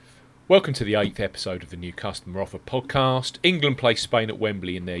Welcome to the 8th episode of the New Customer Offer podcast. England play Spain at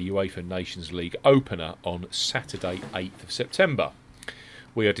Wembley in their UEFA Nations League opener on Saturday 8th of September.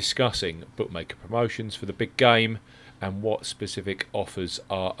 We are discussing bookmaker promotions for the big game and what specific offers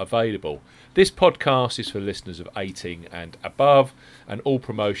are available. This podcast is for listeners of 18 and above, and all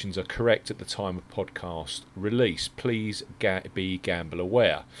promotions are correct at the time of podcast release. Please be gamble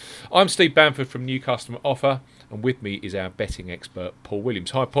aware. I'm Steve Bamford from New Customer Offer, and with me is our betting expert Paul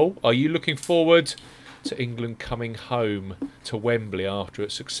Williams. Hi Paul, are you looking forward to England coming home to Wembley after a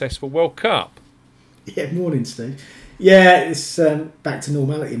successful World Cup? Yeah, morning Steve. Yeah, it's back to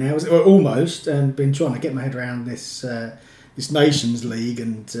normality now. Almost. Been trying to get my head around this Nations League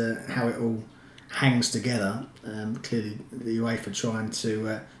and how it all hangs together. Clearly, the UEFA trying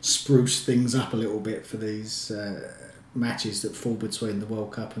to spruce things up a little bit for these matches that fall between the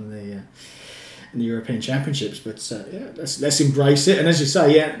World Cup and the European Championships. But let's embrace it. And as you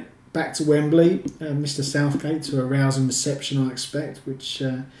say, back to Wembley. Mr. Southgate to a rousing reception, I expect, which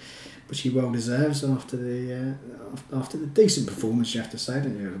he well deserves after the decent performance, you have to say,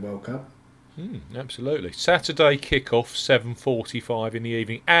 don't you, at the World Cup? Absolutely. Saturday kick-off, 7:45 in the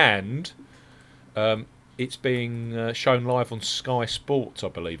evening, and it's being shown live on Sky Sports, I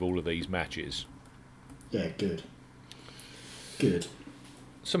believe, all of these matches. Yeah, good.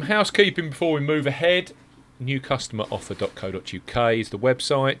 Some housekeeping before we move ahead. newcustomeroffer.co.uk is the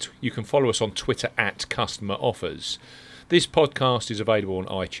website. You can follow us on Twitter at Customer Offers. This podcast is available on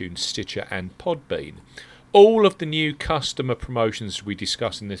iTunes, Stitcher and Podbean. All of the new customer promotions we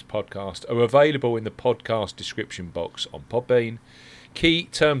discuss in this podcast are available in the podcast description box on Podbean. Key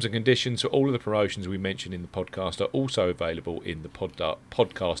terms and conditions for all of the promotions we mention in the podcast are also available in the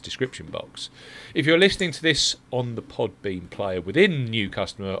podcast description box. If you're listening to this on the Podbean player within New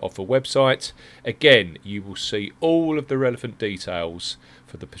Customer Offer website, again, you will see all of the relevant details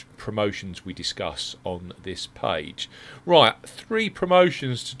for the promotions we discuss on this page. Right, 3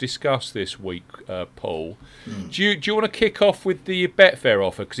 promotions to discuss this week, Paul. Do you want to kick off with the Betfair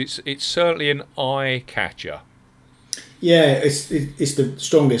offer? Because it's certainly an eye catcher. Yeah, it's the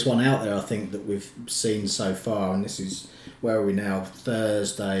strongest one out there, I think, that we've seen so far, and this is where are we now,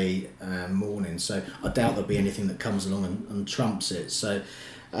 Thursday morning, so I doubt there'll be anything that comes along and trumps it. So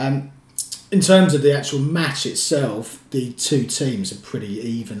in terms of the actual match itself, the two teams are pretty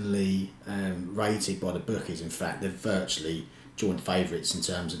evenly rated by the bookies. In fact, they're virtually joint favourites in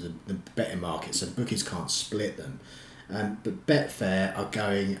terms of the betting market, so the bookies can't split them. But Betfair are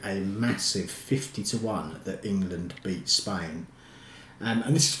going a massive 50-1 that England beat Spain.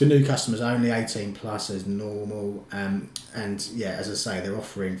 And this is for new customers only, 18 plus as normal. And yeah, as I say, they're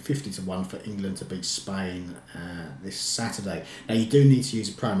offering 50-1 for England to beat Spain this Saturday. Now, you do need to use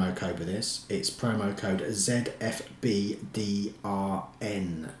a promo code for this. It's promo code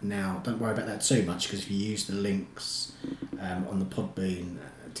ZFBDRN. Now, don't worry about that too much, because if you use the links on the Podbean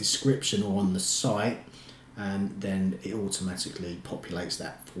description or on the site, then it automatically populates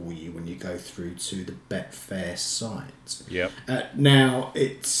that for you when you go through to the Betfair site. Yep. Now,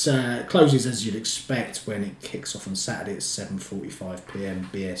 it closes as you'd expect when it kicks off on Saturday at 7:45 p.m.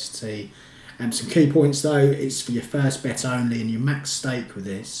 BST. Some key points though, it's for your first bet only, and your max stake with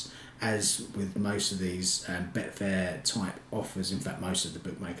this, as with most of these Betfair type offers, in fact most of the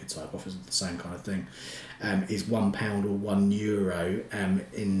bookmaker type offers are the same kind of thing, is £1 or €1.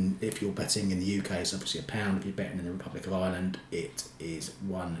 If you're betting in the UK, it's obviously £1. If you're betting in the Republic of Ireland, it is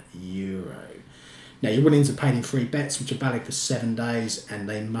 €1. Now, you're willing to pay in free bets, which are valid for 7 days, and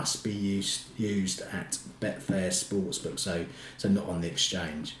they must be used at Betfair Sportsbook, so not on the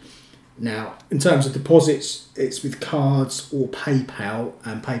exchange. Now, in terms of deposits, it's with cards or PayPal,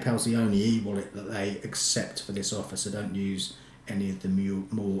 and PayPal's the only e-wallet that they accept for this offer, so don't use any of the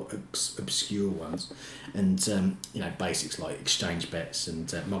more obscure ones. And basics like exchange bets and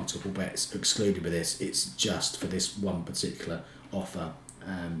multiple bets excluded with this. It's just for this one particular offer,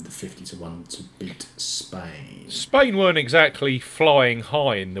 the 50-1 to beat Spain. Spain weren't exactly flying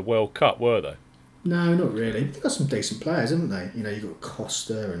high in the World Cup, were they? No, not really. They've got some decent players, haven't they? You've got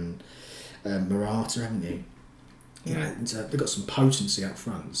Costa and Morata, haven't you? And they've got some potency up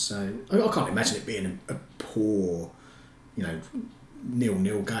front. So I can't imagine it being a poor,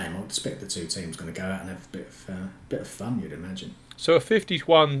 0-0 game. I'd expect the two teams going to go out and have a bit of fun, you'd imagine. So a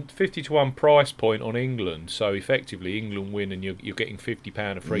 50-1 price point on England. So effectively, England win, and you're getting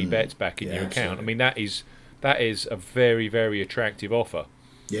 £50 of free bets back in your account. Absolutely. I mean, that is a very, very attractive offer.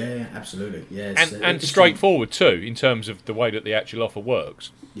 Yeah, absolutely. Yeah, and straightforward too in terms of the way that the actual offer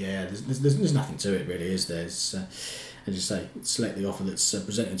works. Yeah, there's nothing to it really, is there? as you say, select the offer that's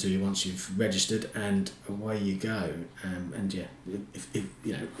presented to you once you've registered, and away you go. And yeah,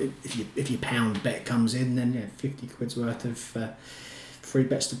 if your pound bet comes in, then yeah, 50 quid's worth of free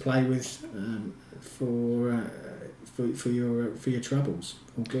bets to play with for your troubles.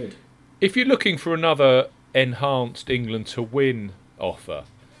 All good. If you're looking for another enhanced England to win offer,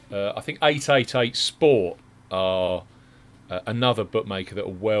 I think 888 Sport are another bookmaker that are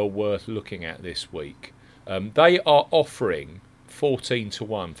well worth looking at this week. They are offering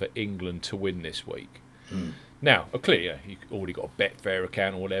 14-1 for England to win this week. Now, clearly, you've already got a Betfair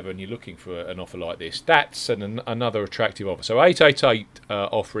account or whatever, and you're looking for an offer like this. That's another attractive offer. So 888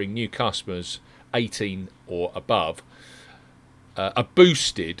 offering new customers 18 or above a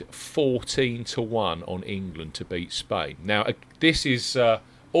boosted 14-1 on England to beat Spain. Now, this is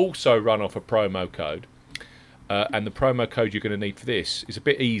also run off a promo code. And the promo code you're going to need for this is a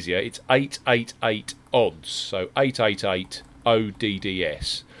bit easier. It's 888 odds, so 888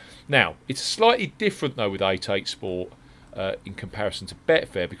 ODDS. Now, it's slightly different though with 88 Sport in comparison to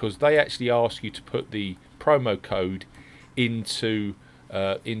Betfair, because they actually ask you to put the promo code into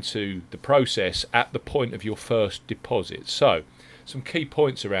the process at the point of your first deposit. So, some key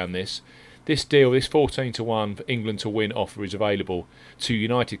points around this. This deal, this 14-1 for England to win offer, is available to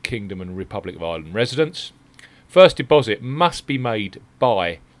United Kingdom and Republic of Ireland residents. First deposit must be made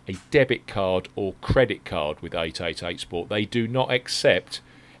by a debit card or credit card with 888 Sport. They do not accept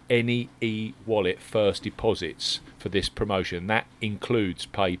any e-wallet first deposits for this promotion. That includes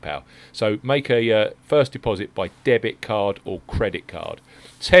PayPal. So make a first deposit by debit card or credit card.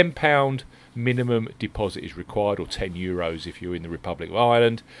 £10 minimum deposit is required, or €10 if you're in the Republic of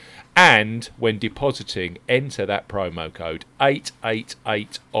Ireland. And when depositing, enter that promo code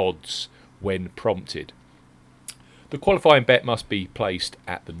 888 odds when prompted. The qualifying bet must be placed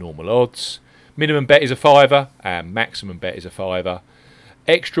at the normal odds. Minimum bet is a £5 and maximum bet is a £5.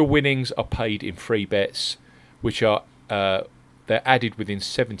 Extra winnings are paid in free bets, which are they're added within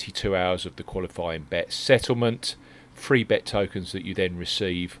 72 hours of the qualifying bet settlement. Free bet tokens that you then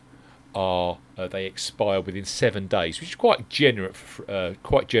receive are they expire within 7 days, which is quite generous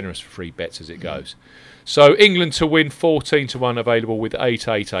for free bets as it goes. So England to win 14-1 available with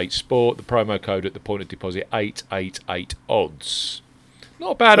 888 Sport. The promo code at the point of deposit 888 odds.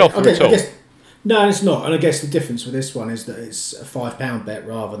 Not a bad offer at all. No, it's not. And I guess the difference with this one is that it's a £5 bet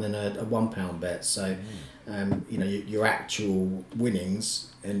rather than a £1 bet. So, your actual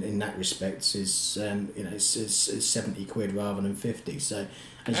winnings in that respect is it's 70 quid rather than 50. So,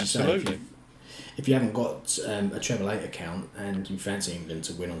 as Absolutely. you say, if you haven't got a treble 8 account and you fancy England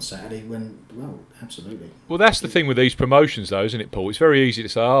to win on Saturday, absolutely. Well, that's the thing with these promotions, though, isn't it, Paul? It's very easy to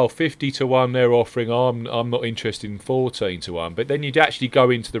say, 50-1 they're offering. I'm not interested in 14-1. But then you'd actually go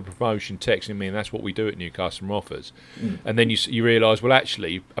into the promotion text. I mean, that's what we do at New Customer Offers. And then you realise, well,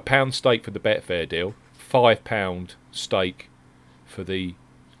 actually, £1 stake for the Betfair deal, £5 stake for the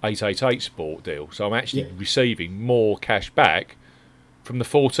 888 Sport deal. So I'm actually receiving more cash back from the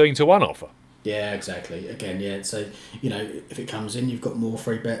 14-1 offer. Yeah, exactly. Again, yeah. So if it comes in, you've got more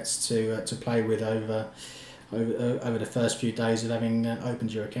free bets to play with over the first few days of having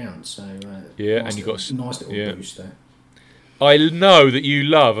opened your account. So and you've got nice little boost there. I know that you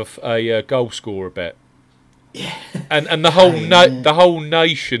love a goal scorer bet. Yeah. And the whole the whole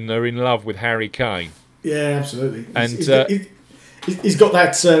nation are in love with Harry Kane. Yeah, absolutely. And he's got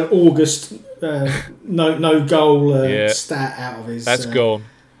that August no goal stat out of his. That's gone.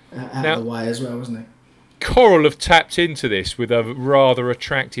 Out of the way as well, wasn't he? Coral have tapped into this with a rather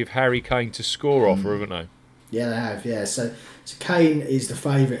attractive Harry Kane to score offer, haven't they? Yeah, they have. Yeah, so Kane is the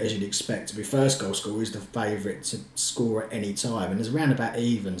favourite, as you'd expect to be. First goal scorer is the favourite to score at any time, and there's around about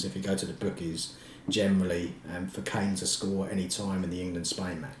evens if you go to the bookies generally for Kane to score any time in the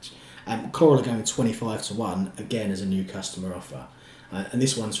England-Spain match. Coral are going 25-1 again as a new customer offer, and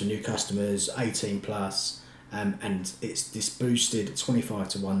this one's for new customers 18 plus. And it's this boosted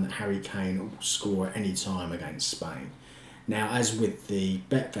 25-1 that Harry Kane will score at any time against Spain. Now, as with the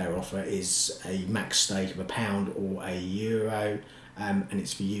Betfair offer, is a max stake of £1 or €1, and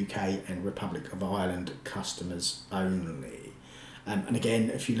it's for UK and Republic of Ireland customers only. And again,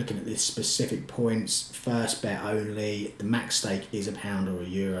 if you're looking at the specific points, first bet only, the max stake is £1 or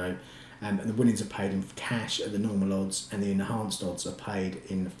 €1. And the winnings are paid in cash at the normal odds, and the enhanced odds are paid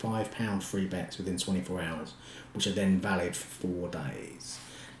in £5 free bets within 24 hours, which are then valid for 4 days.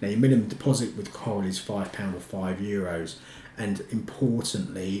 Now, your minimum deposit with Coral is £5 or €5, and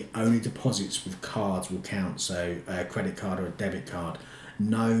importantly, only deposits with cards will count, so a credit card or a debit card.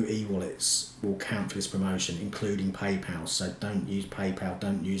 No e-wallets will count for this promotion, including PayPal, so don't use PayPal,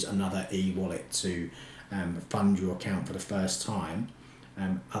 don't use another e-wallet to fund your account for the first time.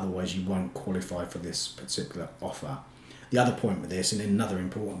 Otherwise, you won't qualify for this particular offer. The other point with this, and another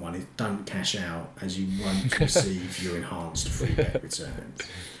important one, is don't cash out, as you won't receive your enhanced free bet returns.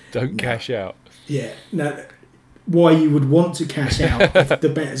 Don't cash out. Yeah. Now, why you would want to cash out if the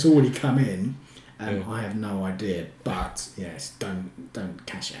bet has already come in, I have no idea. But yes, don't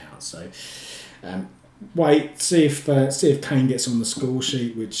cash out. So wait, see if Kane gets on the score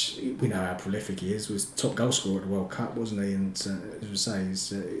sheet, which we know how prolific he is. Was top goal scorer at the World Cup, wasn't he? And as we say,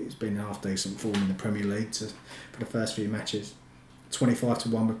 he's been in half decent form in the Premier League for the first few matches.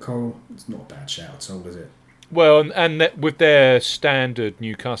 25-1 with Coral. It's not a bad shout at all, is it? Well, and with their standard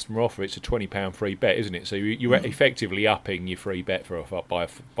new customer offer, it's a £20 free bet, isn't it? So you're effectively upping your free bet by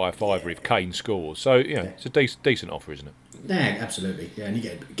a fiver if Kane scores. So it's a decent offer, isn't it? Yeah, absolutely. Yeah, and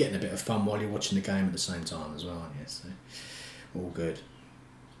you getting a bit of fun while you're watching the game at the same time as well, aren't you? So all good.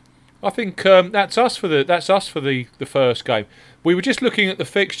 I think that's us for the first game. We were just looking at the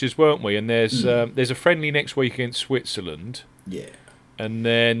fixtures, weren't we? And there's a friendly next week against Switzerland. Yeah. And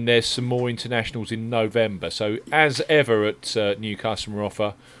then there's some more internationals in November. So as ever at new customer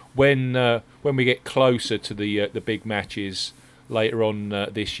offer, when we get closer to the big matches later on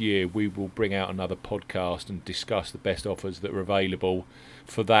this year, we will bring out another podcast and discuss the best offers that are available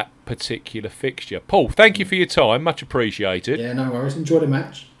for that particular fixture. Paul, thank you for your time, much appreciated. Yeah, no worries. Enjoy the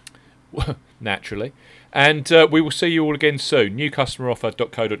match. Naturally. And we will see you all again soon.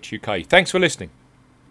 newcustomeroffer.co.uk. Thanks for listening.